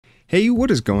Hey,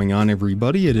 what is going on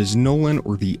everybody? It is Nolan,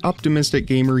 or the Optimistic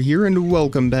Gamer here, and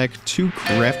welcome back to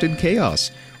Crafted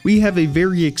Chaos. We have a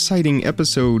very exciting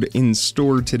episode in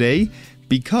store today,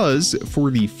 because for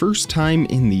the first time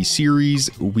in the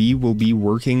series, we will be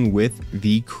working with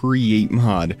the Create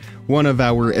mod. One of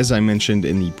our, as I mentioned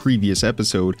in the previous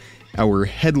episode, our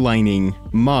headlining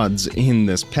mods in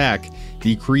this pack.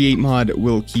 The Create mod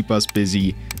will keep us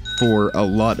busy for a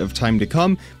lot of time to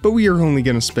come, but we are only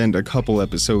going to spend a couple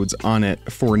episodes on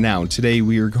it for now. Today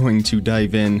we are going to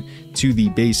dive in to the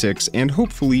basics, and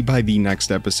hopefully by the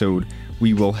next episode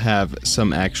we will have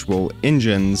some actual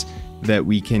engines that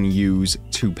we can use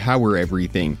to power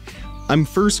everything. I'm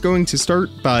first going to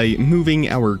start by moving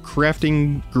our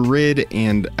crafting grid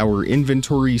and our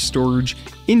inventory storage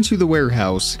into the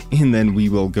warehouse, and then we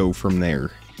will go from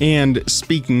there. And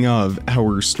speaking of,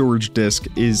 our storage disk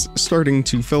is starting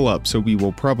to fill up, so we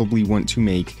will probably want to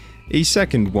make a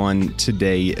second one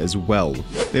today as well.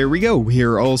 There we go, we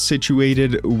are all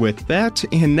situated with that,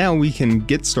 and now we can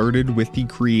get started with the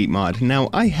Create mod.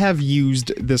 Now, I have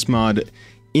used this mod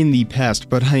in the past,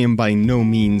 but I am by no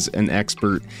means an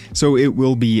expert, so it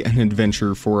will be an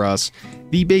adventure for us.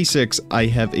 The basics I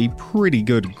have a pretty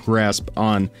good grasp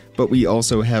on, but we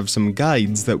also have some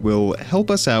guides that will help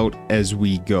us out as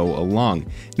we go along.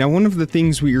 Now, one of the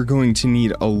things we are going to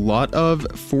need a lot of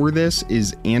for this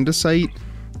is andesite,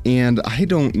 and I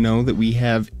don't know that we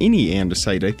have any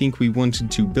andesite. I think we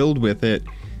wanted to build with it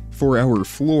for our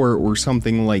floor or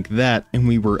something like that, and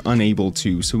we were unable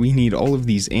to, so we need all of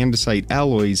these andesite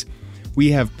alloys. We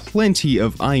have plenty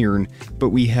of iron, but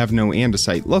we have no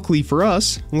andesite. Luckily for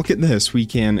us, look at this, we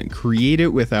can create it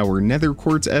with our nether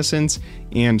quartz essence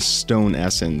and stone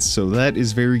essence, so that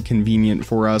is very convenient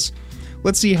for us.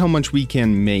 Let's see how much we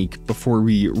can make before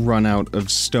we run out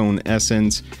of stone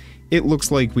essence. It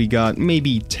looks like we got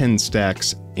maybe 10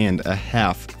 stacks and a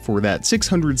half for that,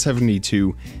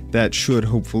 672. That should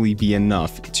hopefully be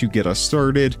enough to get us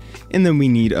started, and then we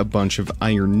need a bunch of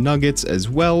iron nuggets as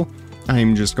well.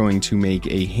 I'm just going to make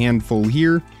a handful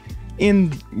here,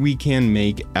 and we can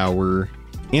make our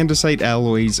andesite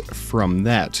alloys from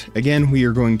that. Again, we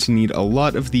are going to need a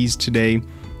lot of these today,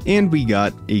 and we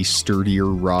got a sturdier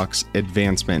rocks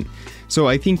advancement. So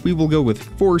I think we will go with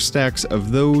 4 stacks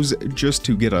of those just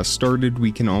to get us started.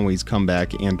 We can always come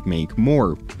back and make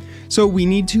more. So we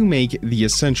need to make the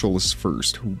essentials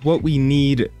first. What we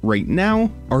need right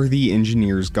now are the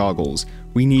engineer's goggles.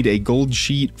 We need a gold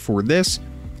sheet for this.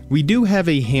 We do have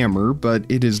a hammer, but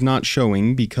it is not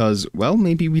showing because, well,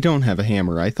 maybe we don't have a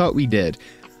hammer. I thought we did.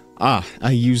 Ah,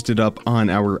 I used it up on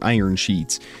our iron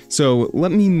sheets. So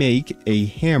let me make a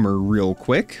hammer real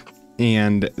quick.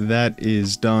 And that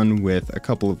is done with a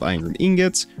couple of iron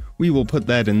ingots. We will put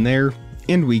that in there,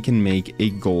 and we can make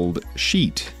a gold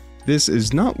sheet. This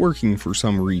is not working for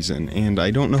some reason, and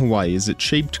I don't know why. Is it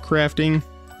shaped crafting?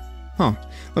 Huh.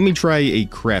 Let me try a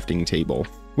crafting table.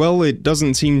 Well, it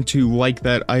doesn't seem to like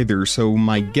that either, so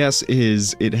my guess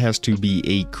is it has to be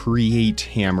a create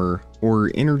hammer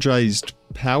or energized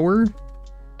power?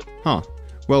 Huh.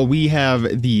 Well, we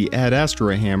have the Ad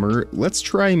Astra hammer. Let's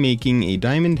try making a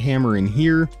diamond hammer in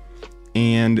here,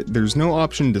 and there's no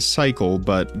option to cycle,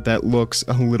 but that looks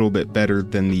a little bit better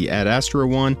than the Ad Astra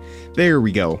one. There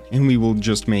we go, and we will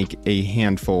just make a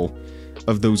handful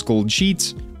of those gold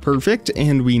sheets. Perfect,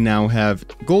 and we now have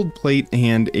gold plate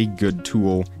and a good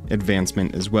tool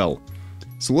advancement as well.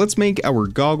 So let's make our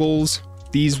goggles.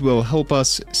 These will help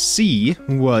us see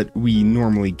what we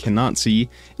normally cannot see,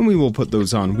 and we will put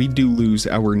those on. We do lose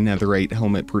our netherite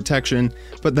helmet protection,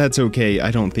 but that's okay. I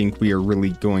don't think we are really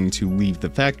going to leave the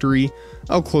factory.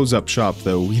 I'll close up shop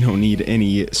though. We don't need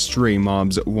any stray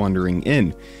mobs wandering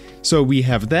in. So we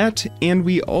have that, and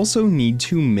we also need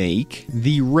to make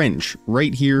the wrench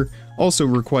right here, also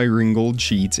requiring gold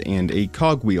sheets and a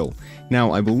cogwheel.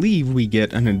 Now, I believe we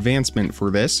get an advancement for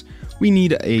this. We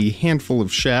need a handful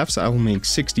of shafts. I will make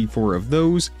 64 of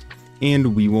those,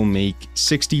 and we will make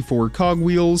 64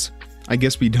 cogwheels. I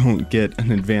guess we don't get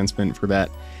an advancement for that.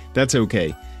 That's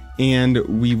okay. And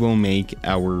we will make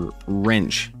our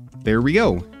wrench. There we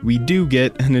go. We do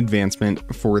get an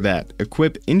advancement for that.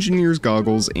 Equip engineer's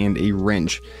goggles and a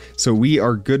wrench. So we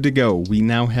are good to go. We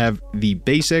now have the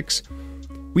basics.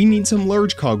 We need some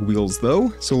large cogwheels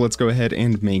though, so let's go ahead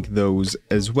and make those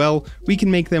as well. We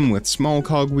can make them with small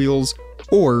cogwheels,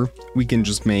 or we can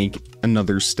just make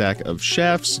another stack of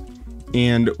shafts,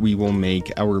 and we will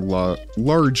make our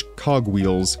large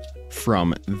cogwheels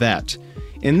from that.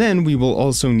 And then we will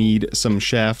also need some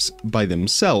shafts by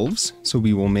themselves, so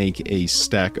we will make a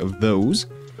stack of those.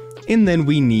 And then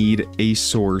we need a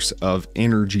source of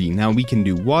energy. Now we can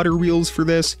do water wheels for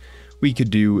this. We could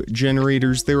do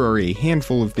generators. There are a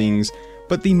handful of things,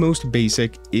 but the most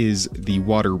basic is the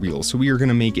water wheel. So we are going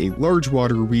to make a large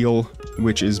water wheel,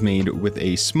 which is made with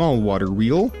a small water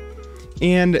wheel,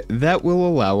 and that will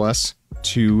allow us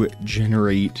to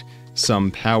generate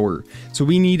some power. So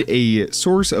we need a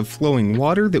source of flowing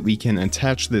water that we can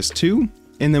attach this to,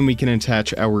 and then we can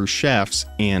attach our shafts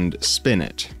and spin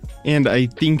it. And I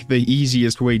think the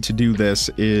easiest way to do this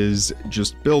is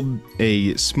just build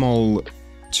a small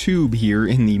tube here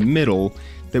in the middle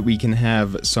that we can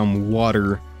have some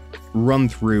water run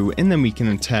through, and then we can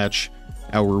attach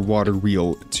our water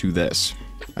wheel to this.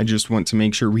 I just want to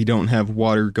make sure we don't have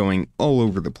water going all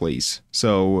over the place.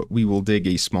 So we will dig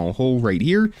a small hole right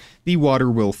here. The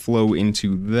water will flow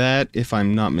into that. If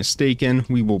I'm not mistaken,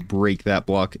 we will break that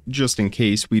block just in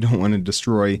case. We don't want to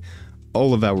destroy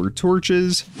all of our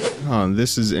torches.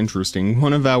 This is interesting.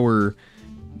 One of our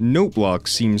note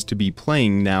blocks seems to be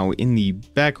playing now in the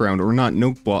background, or not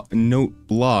note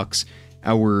blocks,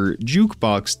 our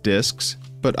jukebox discs,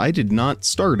 but I did not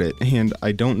start it, and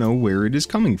I don't know where it is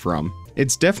coming from.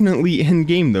 It's definitely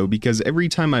in-game though, because every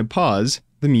time I pause,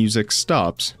 the music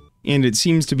stops. And it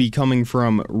seems to be coming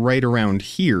from right around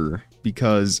here,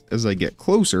 because as I get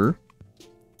closer,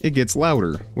 it gets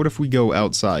louder. What if we go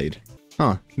outside?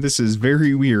 This is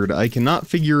very weird. I cannot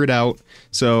figure it out,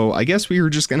 so I guess we are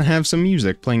just gonna have some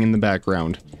music playing in the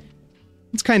background.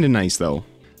 It's kinda nice though.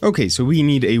 Okay, so we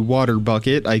need a water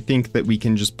bucket. I think that we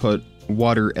can just put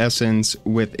water essence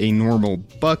with a normal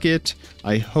bucket.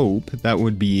 I hope that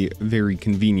would be very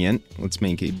convenient. Let's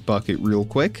make a bucket real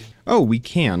quick. Oh, we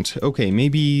can't. Okay,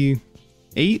 maybe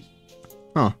 8?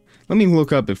 Let me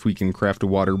look up if we can craft a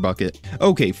water bucket.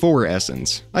 Okay, 4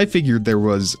 essence. I figured there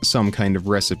was some kind of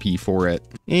recipe for it.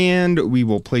 And we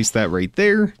will place that right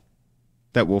there.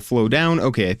 That will flow down.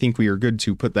 Okay, I think we are good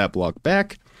to put that block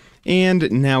back. And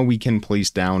now we can place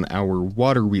down our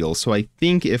water wheel. So I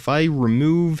think if I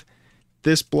remove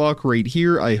this block right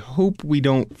here, I hope we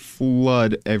don't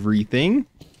flood everything.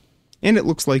 And it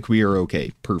looks like we are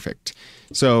okay. Perfect.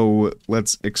 So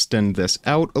let's extend this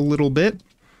out a little bit.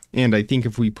 And I think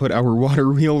if we put our water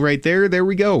wheel right there, there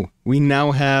we go. We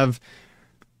now have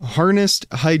harnessed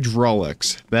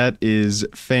hydraulics. That is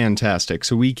fantastic.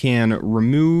 So we can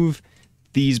remove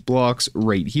these blocks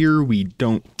right here. We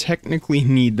don't technically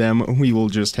need them. We will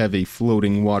just have a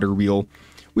floating water wheel.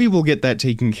 We will get that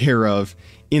taken care of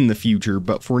in the future,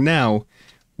 but for now,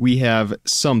 we have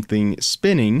something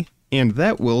spinning, and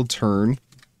that will turn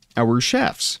our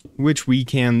shafts, which we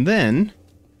can then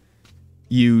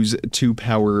use to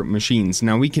power machines.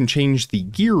 Now we can change the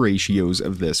gear ratios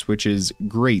of this, which is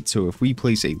great. So if we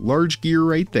place a large gear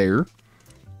right there,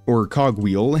 or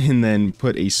cogwheel, and then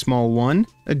put a small one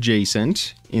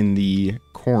adjacent in the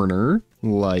corner,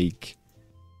 like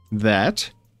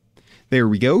that. There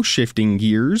we go, shifting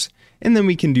gears. And then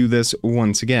we can do this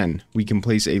once again. We can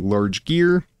place a large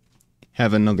gear,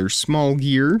 have another small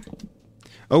gear.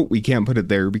 Oh, we can't put it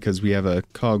there because we have a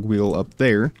cogwheel up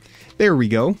there. There we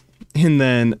go. And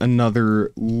then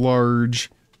another large.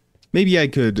 Maybe I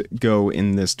could go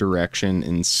in this direction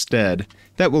instead.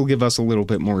 That will give us a little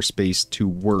bit more space to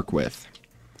work with.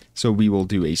 So we will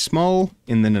do a small,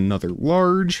 and then another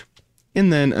large,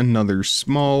 and then another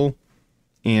small,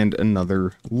 and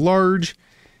another large.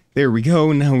 There we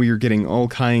go. Now we are getting all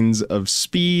kinds of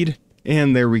speed.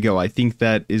 And there we go. I think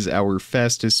that is our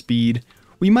fastest speed.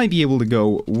 We might be able to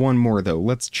go one more though.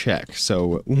 Let's check.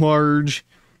 So large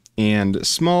and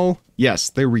small. Yes,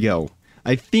 there we go.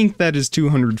 I think that is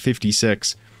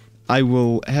 256. I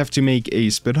will have to make a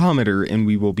speedometer and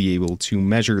we will be able to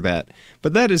measure that.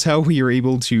 But that is how we are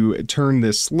able to turn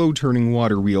this slow turning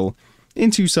water wheel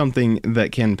into something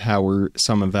that can power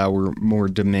some of our more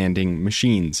demanding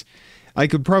machines. I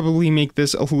could probably make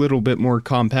this a little bit more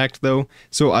compact though,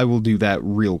 so I will do that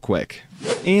real quick.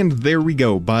 And there we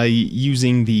go. By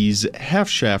using these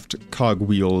half-shaft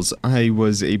cogwheels, I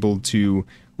was able to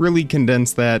really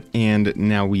condense that, and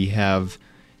now we have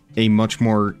a much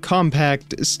more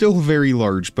compact, still very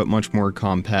large, but much more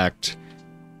compact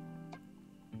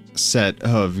set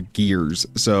of gears.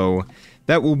 So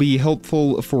that will be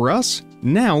helpful for us.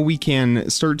 Now we can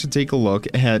start to take a look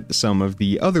at some of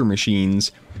the other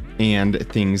machines and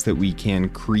things that we can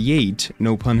create,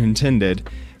 no pun intended,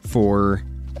 for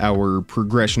our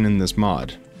progression in this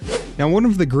mod. Now, one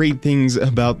of the great things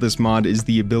about this mod is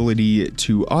the ability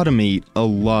to automate a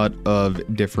lot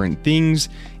of different things,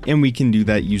 and we can do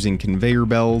that using conveyor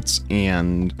belts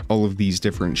and all of these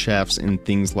different shafts and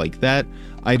things like that,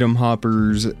 item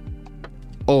hoppers,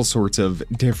 all sorts of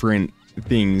different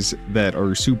things that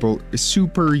are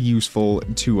super useful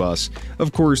to us.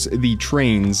 Of course, the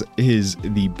trains is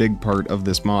the big part of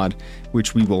this mod,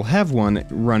 which we will have one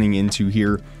running into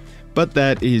here, but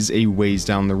that is a ways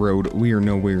down the road. We are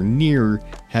nowhere near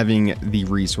having the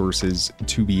resources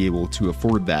to be able to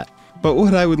afford that. But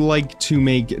what I would like to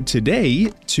make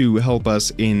today to help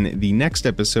us in the next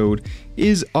episode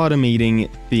is automating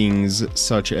things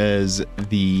such as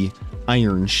the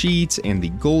iron sheets and the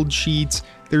gold sheets.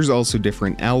 There's also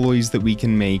different alloys that we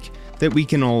can make that we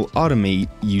can all automate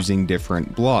using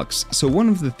different blocks. So one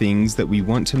of the things that we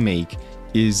want to make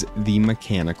is the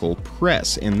mechanical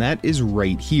press, and that is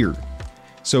right here.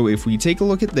 So if we take a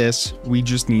look at this, we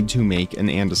just need to make an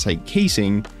andesite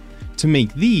casing. To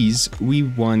make these, we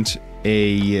want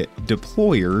a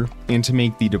deployer, and to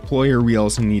make the deployer we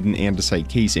also need an andesite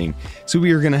casing. So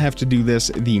we are going to have to do this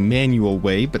the manual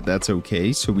way, but that's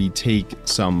okay. So we take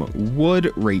some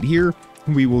wood right here,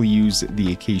 we will use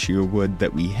the acacia wood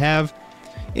that we have,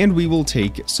 and we will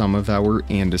take some of our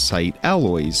andesite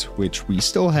alloys, which we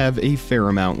still have a fair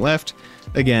amount left.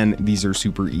 Again, these are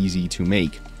super easy to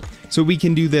make. So we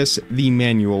can do this the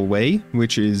manual way,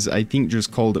 which is I think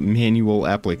just called manual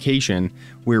application,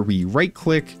 where we right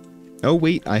click. Oh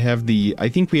wait, I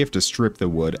think we have to strip the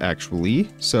wood actually.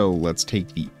 So let's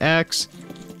take the axe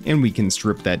and we can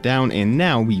strip that down, and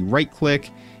now we right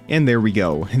click and there we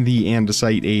go, the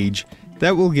andesite age.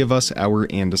 That will give us our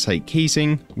andesite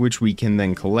casing, which we can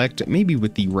then collect maybe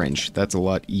with the wrench. That's a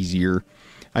lot easier.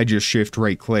 I just shift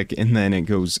right click and then it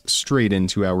goes straight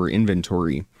into our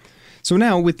inventory. So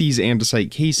now with these andesite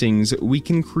casings, we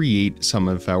can create some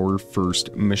of our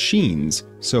first machines.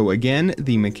 So again,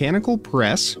 the mechanical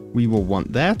press, we will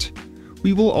want that.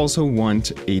 We will also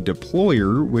want a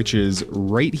deployer, which is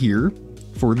right here.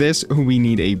 For this, we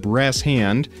need a brass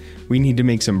hand. We need to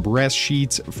make some brass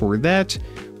sheets for that,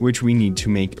 which we need to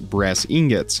make brass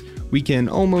ingots. We can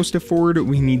almost afford,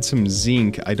 we need some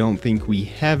zinc. I don't think we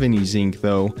have any zinc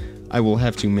though. I will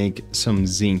have to make some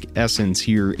zinc essence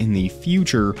here in the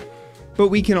future. But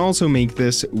we can also make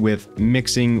this with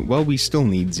mixing. Well, we still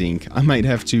need zinc. I might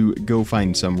have to go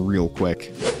find some real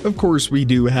quick. Of course, we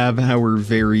do have our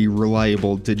very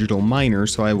reliable digital miner,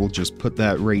 so I will just put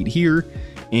that right here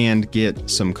and get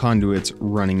some conduits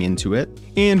running into it.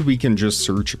 And we can just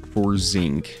search for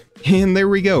zinc. And there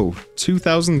we go,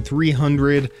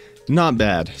 2,300. Not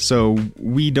bad. So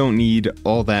we don't need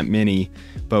all that many,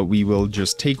 but we will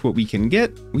just take what we can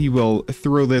get. We will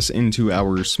throw this into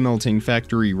our smelting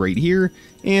factory right here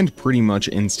and pretty much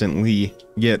instantly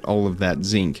get all of that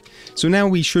zinc. So now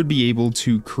we should be able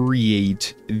to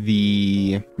create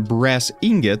the brass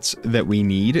ingots that we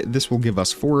need. This will give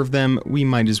us 4 of them. We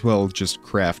might as well just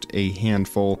craft a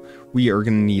handful. We are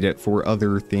going to need it for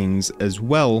other things as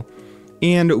well.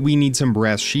 And we need some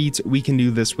brass sheets. We can do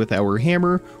this with our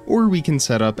hammer, or we can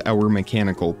set up our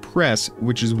mechanical press,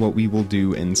 which is what we will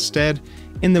do instead.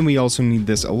 And then we also need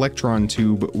this electron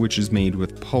tube, which is made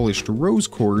with polished rose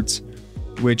quartz,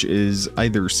 which is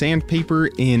either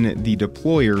sandpaper in the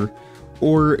deployer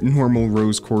or normal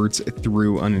rose quartz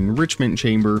through an enrichment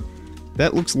chamber.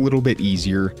 That looks a little bit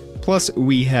easier. Plus,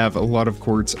 we have a lot of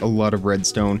quartz, a lot of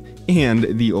redstone,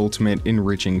 and the ultimate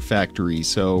enriching factory,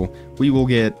 so we will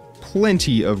get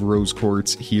plenty of rose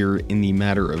quartz here in the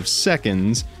matter of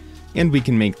seconds, and we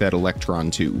can make that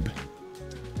electron tube.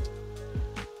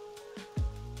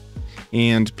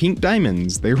 And pink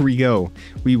diamonds, there we go.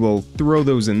 We will throw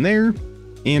those in there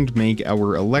and make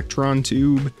our electron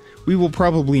tube. We will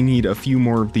probably need a few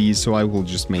more of these, so I will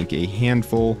just make a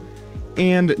handful.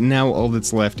 And now all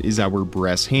that's left is our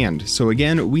brass hand. So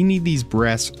again, we need these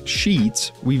brass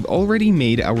sheets. We've already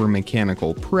made our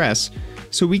mechanical press,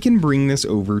 so we can bring this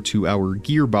over to our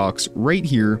gearbox right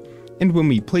here. And when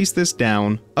we place this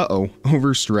down,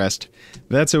 overstressed.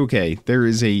 That's okay, there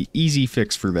is a easy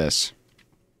fix for this.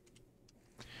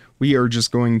 We are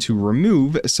just going to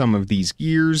remove some of these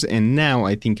gears, and now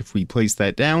I think if we place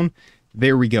that down,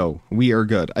 there we go, we are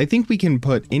good. I think we can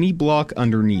put any block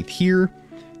underneath here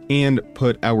and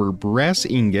put our brass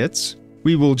ingots.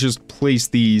 We will just place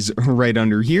these right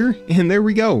under here, and there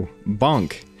we go,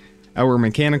 bonk. Our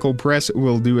mechanical press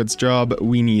will do its job.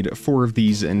 We need 4 of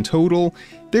these in total.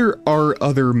 There are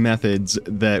other methods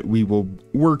that we will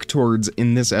work towards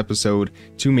in this episode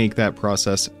to make that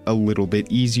process a little bit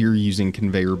easier using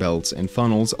conveyor belts and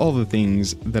funnels, all the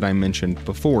things that I mentioned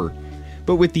before.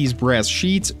 But with these brass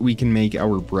sheets, we can make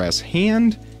our brass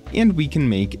hand, and we can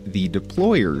make the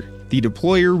deployer. The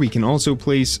deployer we can also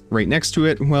place right next to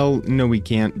it. Well, no we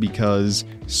can't, because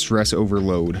stress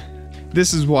overload.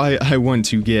 This is why I want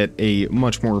to get a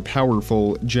much more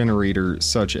powerful generator,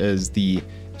 such as the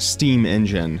steam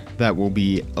engine that will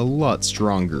be a lot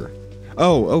stronger.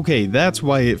 Oh, okay, that's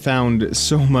why it found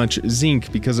so much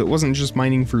zinc, because it wasn't just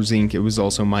mining for zinc, it was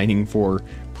also mining for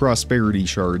prosperity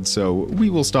shards, so we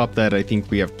will stop that. I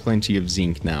think we have plenty of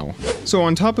zinc now. So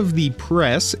on top of the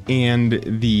press and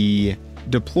the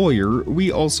deployer,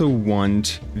 we also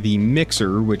want the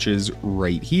mixer, which is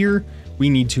right here. We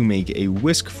need to make a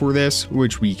whisk for this,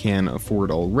 which we can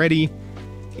afford already.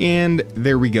 And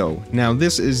there we go. Now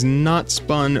this is not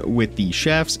spun with the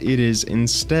shafts, it is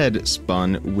instead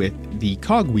spun with the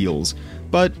cogwheels,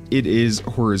 but it is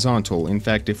horizontal. In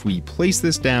fact, if we place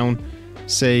this down,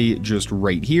 say just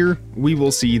right here, we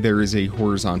will see there is a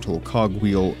horizontal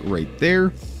cogwheel right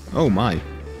there. Oh my,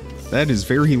 that is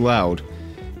very loud.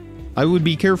 I would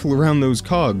be careful around those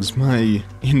cogs, my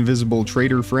invisible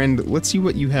trader friend. Let's see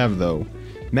what you have though.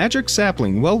 Magic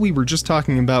sapling. Well, we were just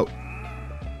talking about...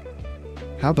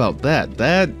 How about that?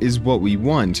 That is what we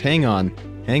want. Hang on.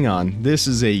 This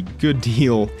is a good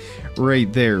deal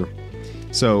right there.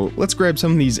 So let's grab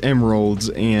some of these emeralds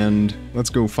and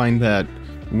let's go find that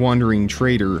wandering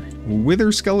trader.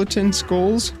 Wither skeleton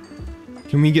skulls?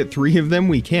 Can we get 3 of them?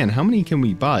 We can. How many can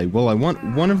we buy? Well, I want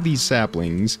 1 of these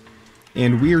saplings,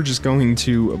 and we are just going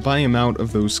to buy him out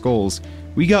of those skulls.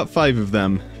 We got 5 of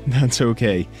them. That's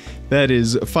okay. That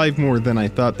is 5 more than I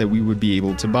thought that we would be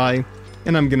able to buy.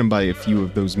 And I'm gonna buy a few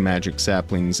of those magic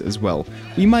saplings as well.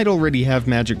 We might already have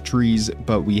magic trees,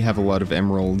 but we have a lot of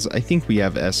emeralds. I think we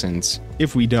have essence.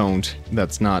 If we don't,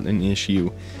 that's not an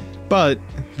issue. But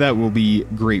that will be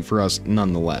great for us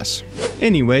nonetheless.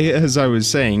 Anyway, as I was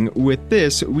saying, with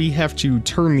this, we have to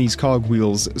turn these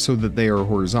cogwheels so that they are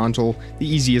horizontal. The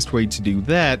easiest way to do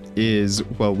that is,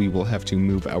 well, we will have to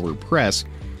move our press,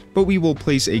 but we will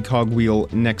place a cogwheel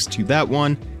next to that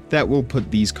one. That will put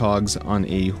these cogs on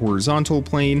a horizontal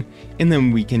plane, and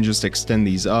then we can just extend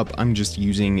these up. I'm just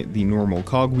using the normal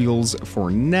cogwheels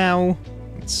for now.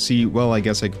 Let's see, well, I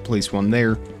guess I could place one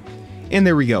there. And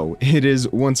there we go. It is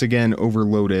once again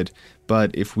overloaded,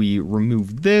 but if we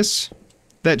remove this,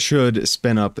 that should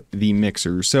spin up the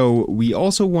mixer. So we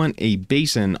also want a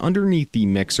basin underneath the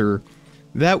mixer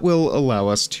that will allow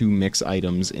us to mix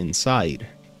items inside.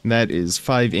 That is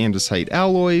 5 andesite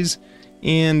alloys.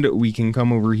 And we can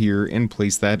come over here and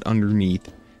place that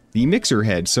underneath the mixer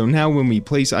head. So now when we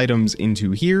place items into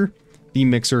here, the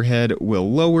mixer head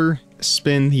will lower,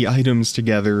 spin the items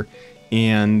together,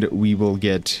 and we will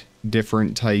get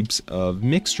different types of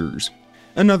mixtures.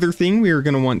 Another thing we are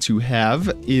going to want to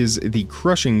have is the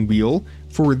crushing wheel.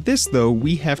 For this though,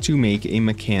 we have to make a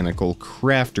mechanical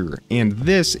crafter, and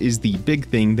this is the big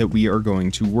thing that we are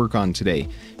going to work on today,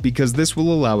 because this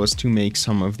will allow us to make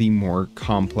some of the more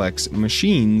complex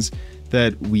machines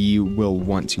that we will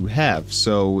want to have.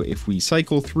 So if we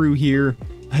cycle through here,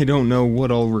 I don't know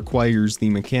what all requires the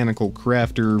mechanical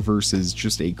crafter versus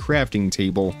just a crafting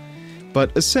table,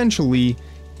 but essentially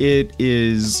it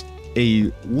is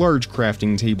a large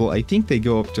crafting table. I think they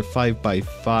go up to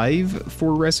 5x5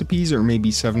 for recipes, or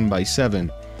maybe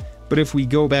 7x7. But if we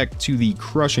go back to the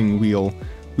crushing wheel,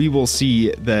 we will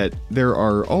see that there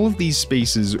are all of these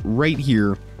spaces right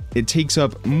here. It takes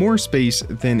up more space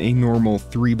than a normal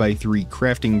 3x3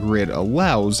 crafting grid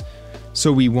allows,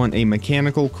 so we want a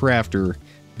mechanical crafter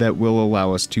that will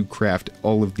allow us to craft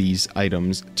all of these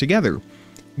items together.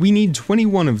 We need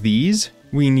 21 of these.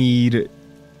 We need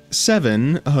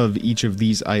 7 of each of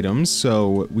these items,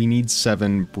 so we need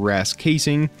 7 brass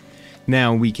casing.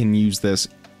 Now we can use this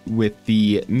with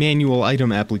the manual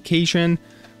item application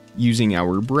using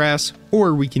our brass,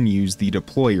 or we can use the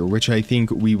deployer, which I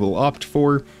think we will opt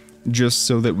for just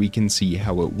so that we can see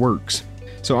how it works.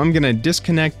 So I'm gonna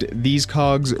disconnect these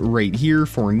cogs right here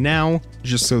for now,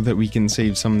 just so that we can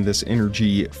save some of this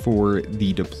energy for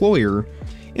the deployer.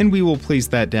 And we will place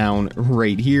that down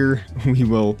right here. We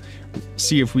will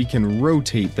see if we can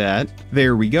rotate that.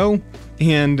 There we go.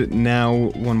 And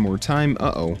now one more time.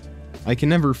 Uh-oh. I can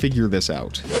never figure this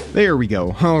out. There we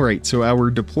go. Alright, so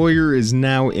our deployer is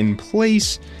now in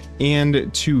place.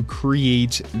 And to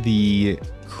create the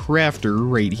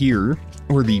crafter right here,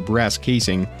 or the brass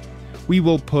casing, we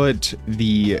will put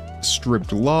the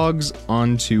stripped logs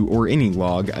onto, or any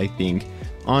log, I think,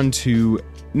 onto...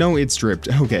 No, it's stripped.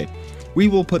 Okay. We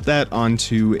will put that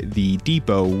onto the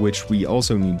depot, which we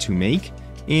also need to make,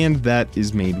 and that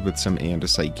is made with some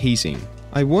andesite casing.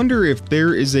 I wonder if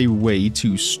there is a way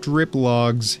to strip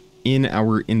logs in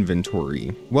our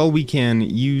inventory. Well, we can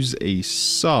use a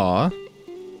saw,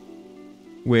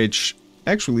 which,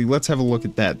 actually, let's have a look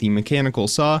at that. The mechanical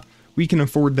saw, we can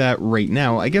afford that right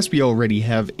now. I guess we already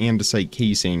have andesite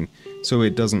casing, so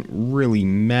it doesn't really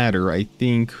matter. I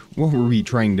think, what were we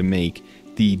trying to make?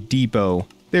 The depot.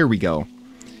 There we go.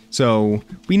 So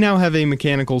we now have a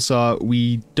mechanical saw.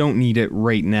 We don't need it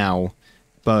right now,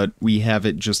 but we have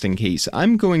it just in case.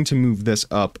 I'm going to move this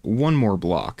up one more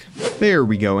block. There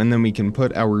we go, and then we can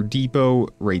put our depot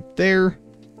right there.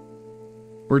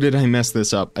 Or did I mess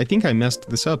this up? I think I messed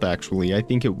this up, actually. I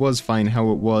think it was fine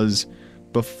how it was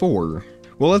before.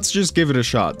 Well, let's just give it a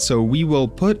shot. So we will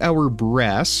put our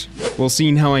brass. Well,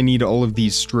 seeing how I need all of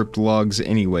these stripped logs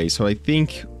anyway, so I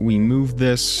think we move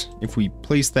this. If we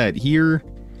place that here,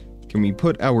 can we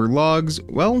put our logs?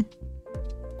 Well,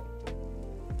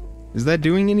 is that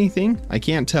doing anything? I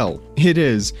can't tell. It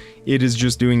is. It is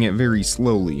just doing it very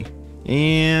slowly.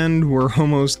 And we're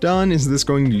almost done. Is this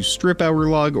going to strip our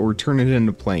log or turn it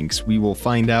into planks? We will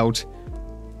find out.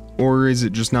 Or is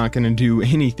it just not going to do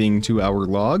anything to our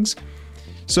logs?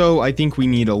 So I think we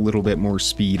need a little bit more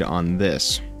speed on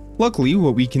this. Luckily,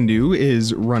 what we can do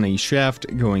is run a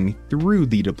shaft going through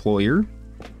the deployer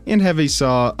and have a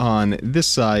saw on this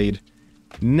side.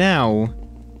 Now,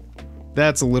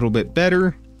 that's a little bit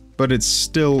better, but it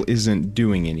still isn't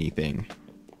doing anything.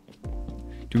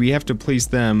 Do we have to place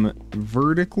them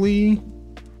vertically?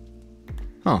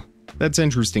 Huh, that's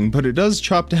interesting, but it does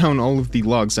chop down all of the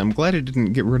logs. I'm glad it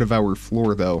didn't get rid of our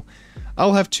floor, though.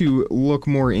 I'll have to look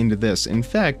more into this. In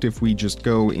fact, if we just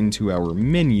go into our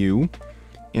menu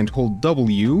and hold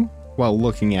W while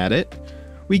looking at it,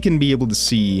 we can be able to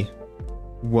see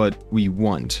what we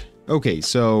want. Okay,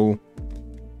 so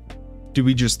do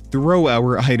we just throw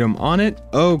our item on it?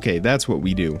 Okay, that's what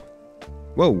we do.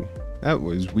 Whoa, that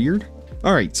was weird.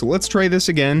 Alright, so let's try this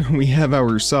again. We have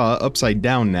our saw upside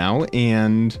down now,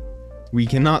 and we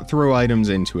cannot throw items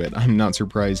into it. I'm not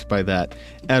surprised by that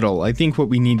at all. I think what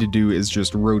we need to do is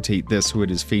just rotate this so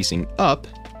it is facing up.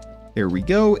 There we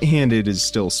go, and it is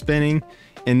still spinning.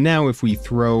 And now if we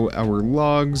throw our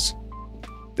logs,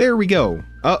 there we go.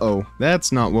 Uh-oh,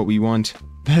 that's not what we want.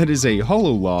 That is a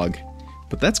hollow log,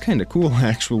 but that's kind of cool,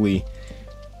 actually.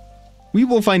 We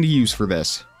will find a use for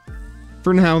this.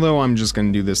 For now, though, I'm just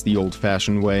going to do this the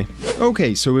old-fashioned way.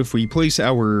 Okay, so if we place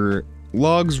our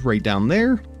logs right down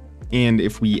there, and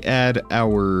if we add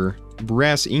our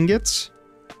brass ingots,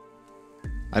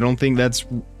 I don't think that's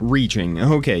reaching.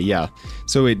 Okay, yeah.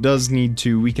 So it does need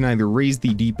to, we can either raise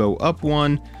the depot up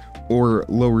one, or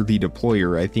lower the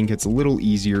deployer. I think it's a little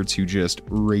easier to just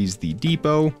raise the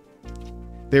depot.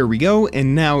 There we go,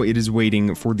 and now it is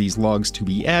waiting for these logs to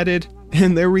be added,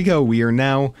 and there we go. We are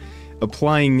now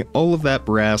applying all of that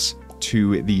brass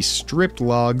to the stripped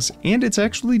logs, and it's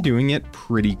actually doing it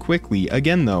pretty quickly.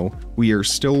 Again, though, we are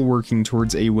still working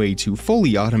towards a way to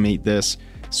fully automate this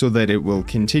so that it will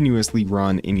continuously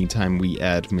run anytime we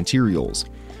add materials.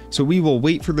 So we will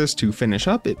wait for this to finish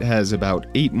up. It has about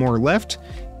 8 more left,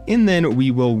 and then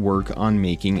we will work on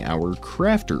making our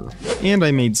crafter. And I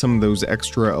made some of those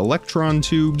extra electron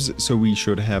tubes, so we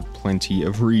should have plenty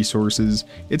of resources.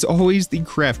 It's always the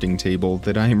crafting table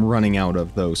that I am running out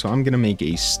of, though, so I'm gonna make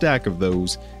a stack of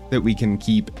those that we can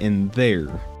keep in there.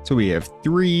 So we have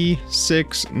 3,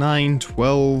 6, 9,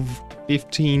 12,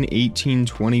 15, 18,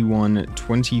 21,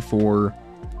 24.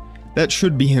 That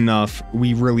should be enough.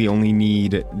 We really only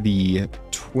need the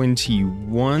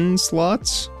 21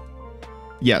 slots.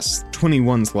 Yes,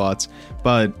 21 slots,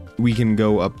 but we can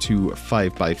go up to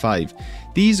 5 by 5.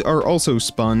 These are also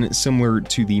spun similar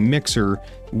to the mixer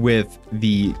with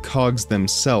the cogs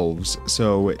themselves,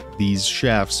 so these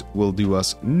shafts will do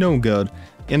us no good,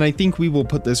 and I think we will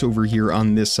put this over here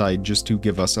on this side just to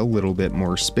give us a little bit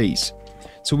more space.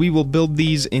 So we will build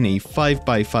these in a 5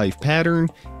 by 5 pattern,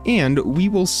 and we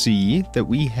will see that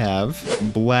we have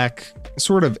black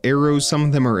sort of arrows. Some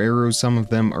of them are arrows, some of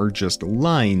them are just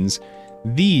lines.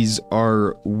 These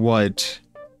are where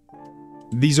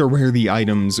the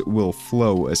items will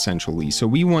flow, essentially. So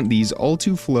we want these all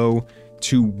to flow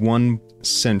to one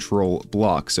central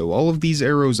block. So all of these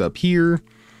arrows up here,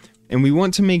 and we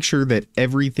want to make sure that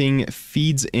everything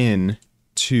feeds in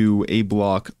to a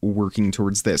block working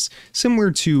towards this.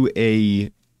 Similar to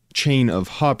a chain of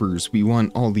hoppers, we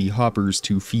want all the hoppers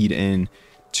to feed in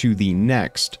to the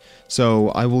next. So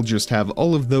I will just have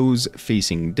all of those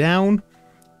facing down,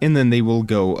 and then they will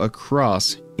go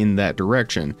across in that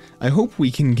direction. I hope we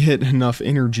can get enough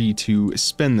energy to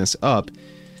spin this up.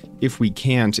 If we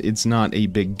can't, it's not a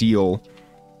big deal,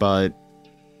 but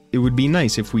it would be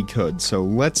nice if we could. So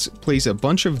let's place a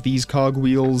bunch of these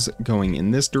cogwheels going in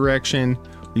this direction.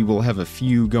 We will have a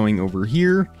few going over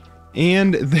here,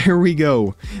 and there we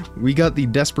go. We got the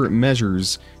desperate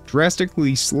measures.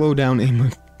 Drastically slow down a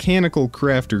mechanical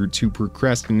crafter to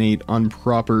procrastinate on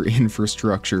proper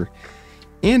infrastructure.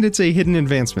 And it's a hidden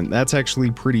advancement. That's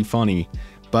actually pretty funny.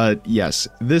 But yes,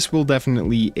 this will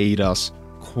definitely aid us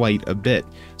quite a bit.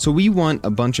 So we want a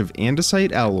bunch of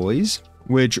andesite alloys,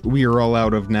 which we are all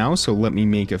out of now, so let me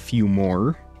make a few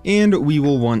more. And we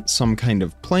will want some kind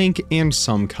of plank and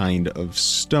some kind of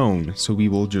stone. So we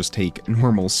will just take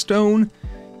normal stone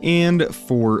and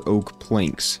 4 oak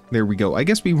planks. There we go. I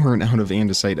guess we weren't out of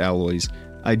andesite alloys.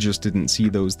 I just didn't see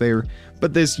those there,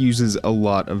 but this uses a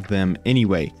lot of them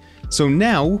anyway. So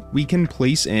now we can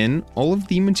place in all of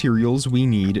the materials we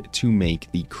need to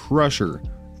make the crusher.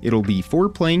 It'll be 4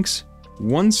 planks,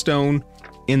 1 stone,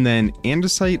 and then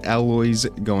andesite alloys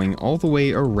going all the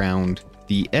way around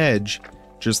the edge,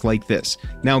 just like this.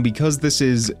 Now, because this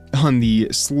is on the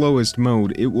slowest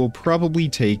mode, it will probably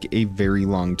take a very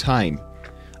long time.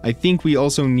 I think we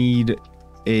also need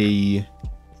a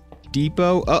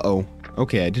depot. Uh-oh.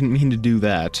 Okay, I didn't mean to do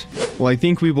that. Well, I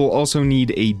think we will also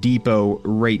need a depot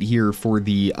right here for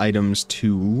the items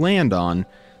to land on.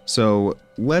 So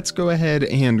let's go ahead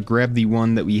and grab the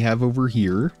one that we have over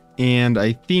here. And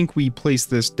I think we place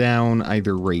this down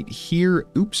either right here.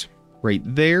 Oops, right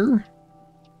there.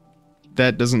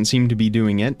 That doesn't seem to be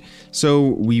doing it. So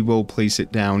we will place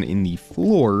it down in the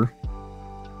floor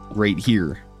right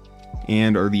here.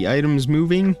 And are the items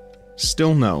moving?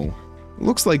 Still no.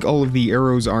 Looks like all of the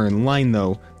arrows are in line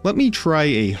though. Let me try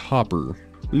a hopper.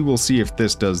 We will see if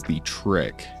this does the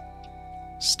trick.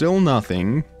 Still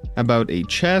nothing. How about a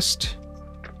chest?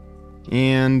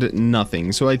 And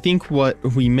nothing. So I think what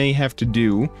we may have to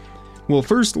do... Well,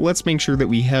 first, let's make sure that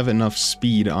we have enough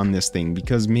speed on this thing,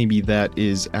 because maybe that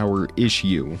is our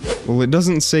issue. Well, it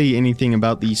doesn't say anything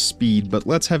about the speed, but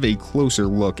let's have a closer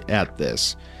look at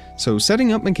this. So,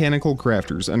 setting up mechanical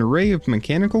crafters. An array of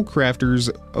mechanical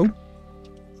crafters... Oh!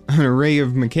 An array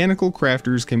of mechanical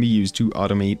crafters can be used to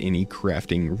automate any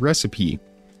crafting recipe.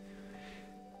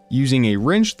 Using a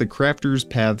wrench, the crafters'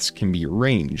 paths can be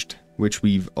arranged, which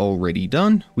we've already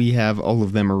done. We have all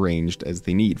of them arranged as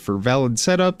they need. For valid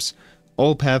setups,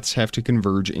 all paths have to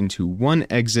converge into one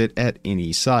exit at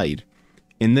any side.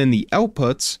 And then the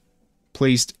outputs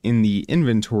placed in the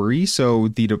inventory, so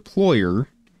the deployer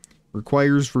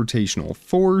requires rotational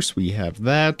force. We have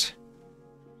that.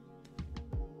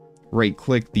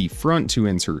 Right-click the front to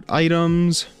insert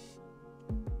items.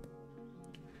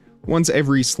 Once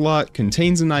every slot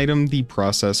contains an item, the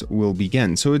process will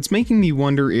begin. So it's making me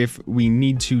wonder if we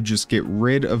need to just get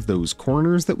rid of those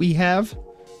corners that we have.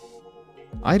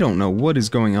 I don't know what is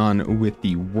going on with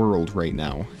the world right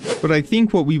now. But I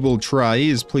think what we will try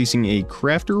is placing a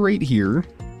crafter right here,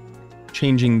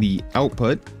 changing the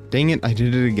output. Dang it, I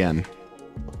did it again.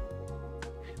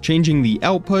 Changing the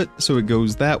output so it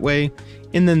goes that way,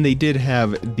 and then they did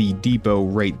have the depot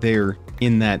right there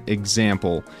in that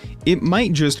example. It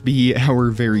might just be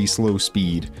our very slow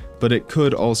speed, but it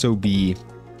could also be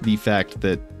the fact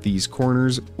that these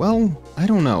corners, well, I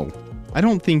don't know. I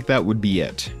don't think that would be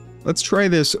it. Let's try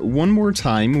this one more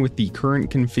time with the current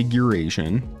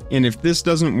configuration, and if this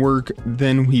doesn't work,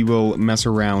 then we will mess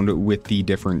around with the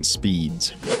different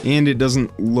speeds. And it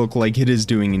doesn't look like it is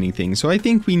doing anything, so I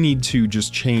think we need to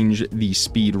just change the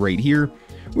speed right here,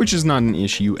 which is not an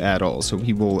issue at all. So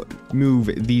we will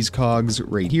move these cogs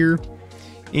right here,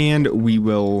 and we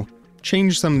will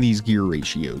change some of these gear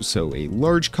ratios. So a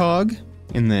large cog,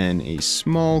 and then a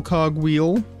small cog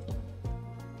wheel,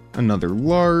 another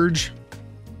large,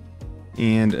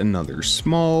 and another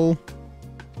small,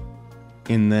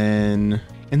 and then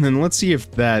let's see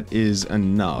if that is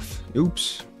enough.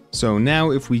 Oops. So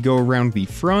now if we go around the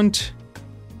front,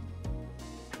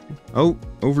 oh,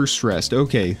 overstressed.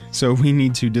 Okay, so we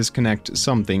need to disconnect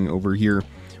something over here.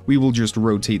 We will just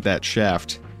rotate that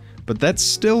shaft, but that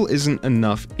still isn't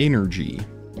enough energy.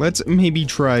 Let's maybe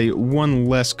try one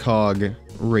less cog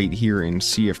right here and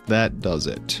see if that does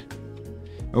it.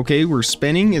 Okay, we're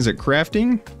spinning. Is it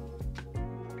crafting?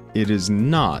 It is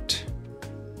not.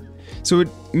 So it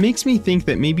makes me think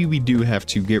that maybe we do have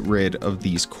to get rid of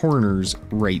these corners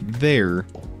right there,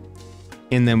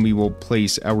 and then we will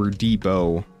place our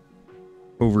depot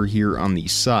over here on the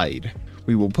side.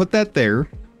 We will put that there.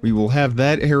 We will have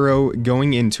that arrow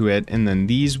going into it, and then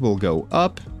these will go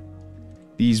up.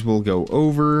 These will go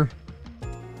over.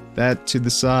 That to the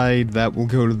side. That will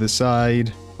go to the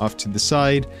side. Off to the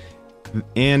side.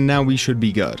 And now we should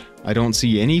be good. I don't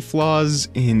see any flaws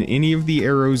in any of the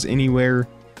arrows anywhere.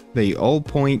 They all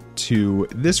point to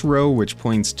this row, which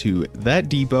points to that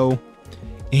depot.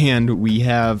 And we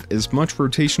have as much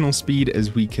rotational speed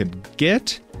as we could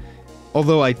get.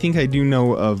 Although I think I do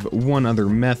know of one other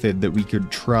method that we could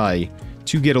try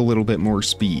to get a little bit more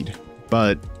speed.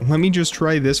 But let me just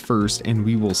try this first, and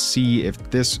we will see if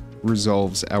this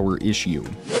resolves our issue.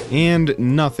 And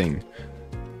nothing.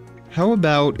 How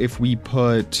about if we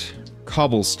put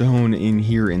cobblestone in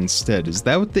here instead. Is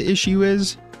that what the issue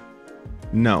is?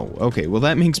 No. Okay, well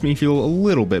that makes me feel a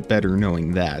little bit better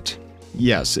knowing that.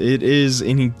 Yes, it is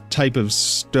any type of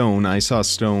stone. I saw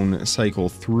stone cycle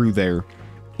through there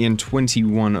in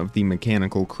 21 of the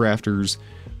mechanical crafters,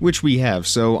 which we have,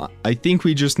 so I think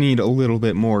we just need a little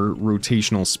bit more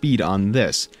rotational speed on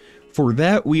this. For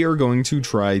that, we are going to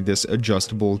try this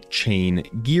adjustable chain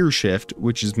gear shift,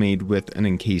 which is made with an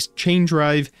encased chain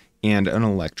drive and an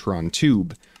electron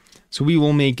tube. So we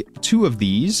will make 2 of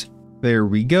these. There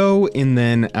we go, and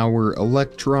then our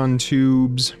electron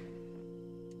tubes.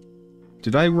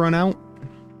 Did I run out?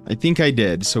 I think I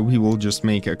did, so we will just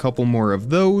make a couple more of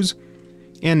those.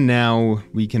 And now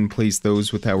we can place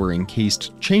those with our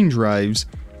encased chain drives.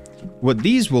 What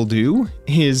these will do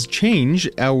is change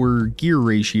our gear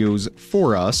ratios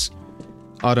for us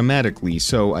automatically.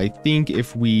 So I think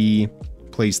if we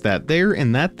place that there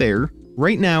and that there,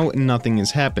 right now nothing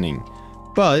is happening.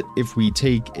 But if we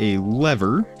take a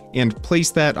lever and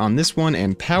place that on this one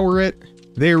and power it,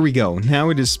 there we go. Now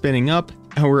it is spinning up.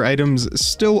 Our items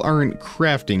still aren't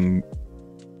crafting.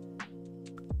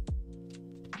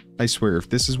 I swear, if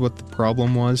this is what the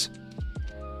problem was.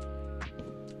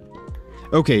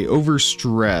 Okay,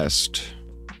 overstressed.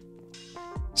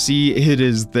 See, it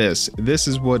is this. This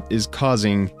is what is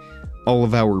causing all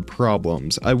of our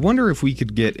problems. I wonder if we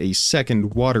could get a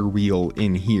second water wheel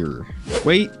in here.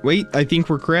 Wait, I think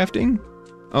we're crafting?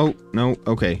 Oh, no,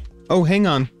 okay. Oh, hang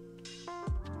on.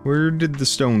 Where did the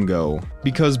stone go?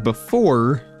 Because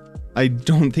before, I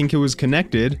don't think it was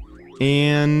connected,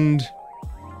 and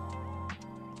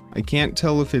I can't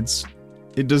tell if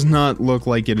it does not look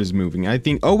like it is moving. I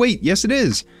think, oh wait, yes it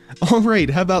is! Alright,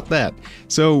 how about that?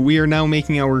 So we are now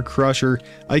making our crusher.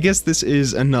 I guess this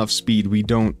is enough speed. We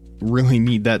don't really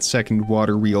need that second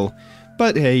water wheel,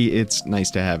 but hey, it's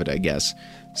nice to have it, I guess.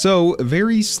 So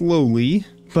very slowly,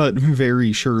 but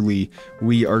very surely,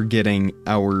 we are getting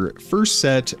our first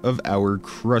set of our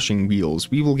crushing wheels.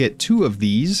 We will get 2 of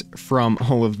these from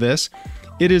all of this.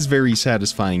 It is very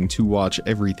satisfying to watch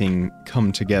everything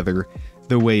come together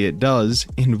the way it does,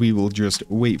 and we will just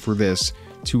wait for this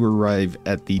to arrive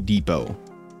at the depot.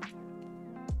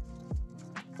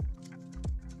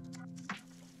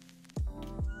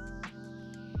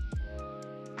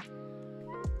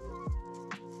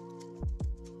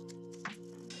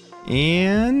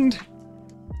 And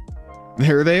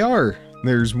there they are.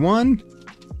 There's one.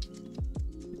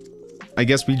 I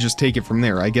guess we just take it from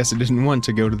there. I guess it didn't want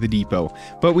to go to the depot.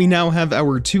 But we now have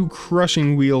our 2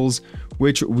 crushing wheels,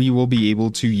 which we will be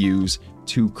able to use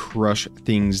to crush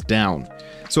things down.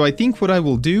 So I think what I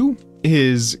will do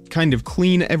is kind of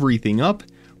clean everything up.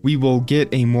 We will get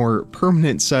a more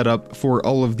permanent setup for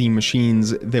all of the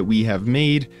machines that we have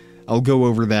made. I'll go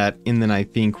over that, and then I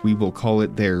think we will call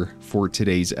it there for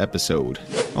today's episode.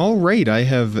 Alright, I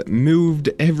have moved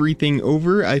everything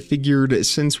over. I figured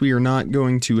since we are not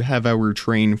going to have our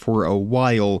train for a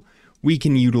while, we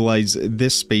can utilize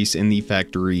this space in the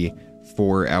factory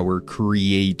for our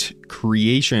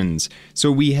creations.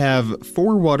 So we have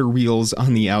 4 water wheels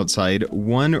on the outside,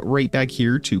 1 right back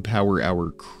here to power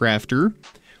our crafter,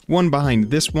 1 behind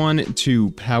this one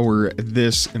to power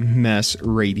this mess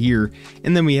right here,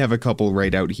 and then we have a couple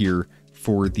right out here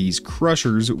for these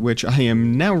crushers, which I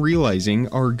am now realizing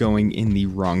are going in the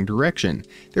wrong direction.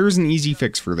 There is an easy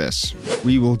fix for this.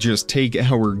 We will just take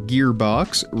our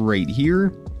gearbox right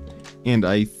here, and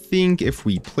I think if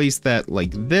we place that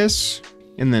like this,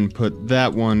 and then put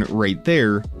that one right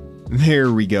there,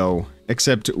 there we go.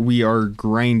 Except we are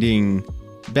grinding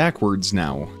backwards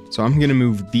now. So I'm gonna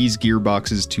move these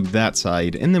gearboxes to that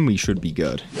side, and then we should be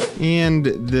good. And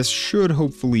this should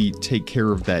hopefully take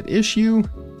care of that issue.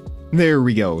 There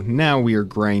we go. Now we are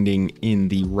grinding in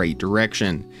the right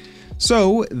direction.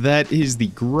 So that is the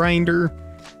grinder,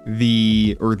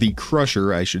 the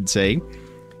crusher, I should say.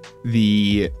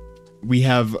 We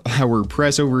have our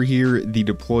press over here, the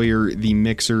deployer, the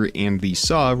mixer, and the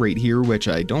saw right here, which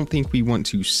I don't think we want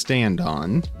to stand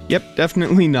on. Yep,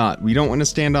 definitely not. We don't want to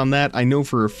stand on that. I know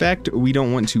for a fact we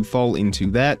don't want to fall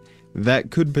into that. That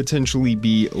could potentially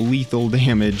be lethal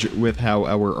damage with how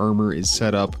our armor is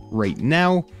set up right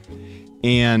now.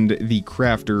 And the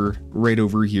crafter right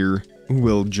over here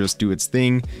will just do its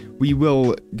thing. We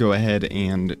will go ahead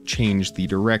and change the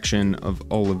direction of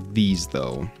all of these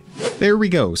though. There we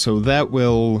go, so that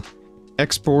will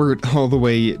export all the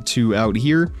way to out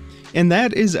here, and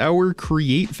that is our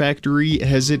create factory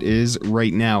as it is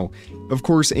right now. Of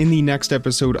course, in the next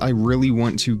episode, I really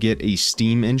want to get a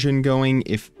steam engine going.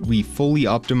 If we fully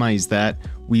optimize that,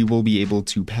 we will be able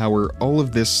to power all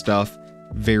of this stuff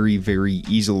very, very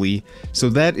easily. So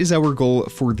that is our goal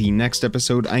for the next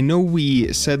episode. I know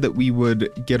we said that we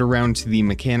would get around to the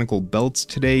mechanical belts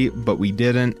today, but we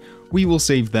didn't. We will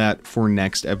save that for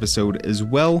next episode as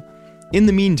well. In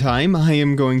the meantime, I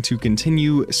am going to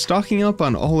continue stocking up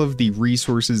on all of the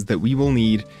resources that we will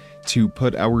need to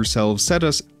put ourselves, set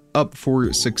us up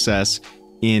for success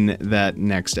in that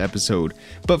next episode.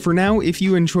 But for now, if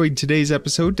you enjoyed today's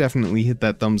episode, definitely hit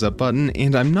that thumbs up button,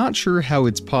 and I'm not sure how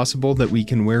it's possible that we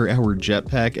can wear our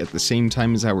jetpack at the same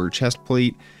time as our chest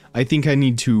plate. I think I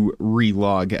need to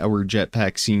relog. Our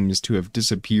jetpack seems to have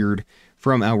disappeared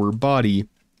from our body,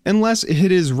 unless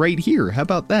it is right here. How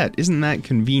about that? Isn't that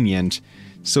convenient?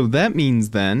 So that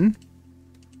means then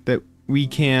that we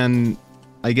can,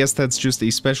 I guess that's just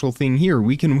a special thing here.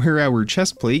 We can wear our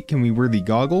chest plate. Can we wear the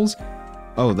goggles?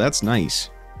 Oh, that's nice.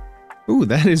 Ooh,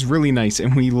 that is really nice,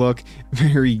 and we look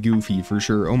very goofy for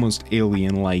sure, almost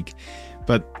alien-like.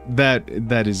 But that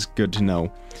is good to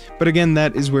know. But again,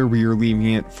 that is where we are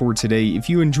leaving it for today. If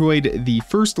you enjoyed the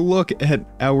first look at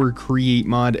our Create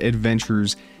Mod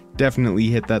adventures, definitely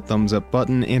hit that thumbs up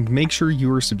button and make sure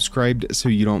you are subscribed so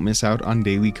you don't miss out on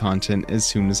daily content as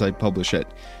soon as I publish it.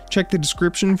 Check the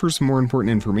description for some more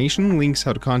important information, links,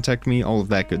 how to contact me, all of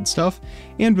that good stuff.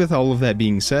 And with all of that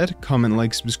being said, comment,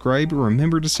 like, subscribe,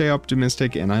 remember to stay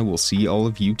optimistic, and I will see all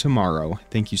of you tomorrow.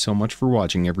 Thank you so much for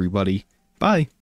watching, everybody. Bye!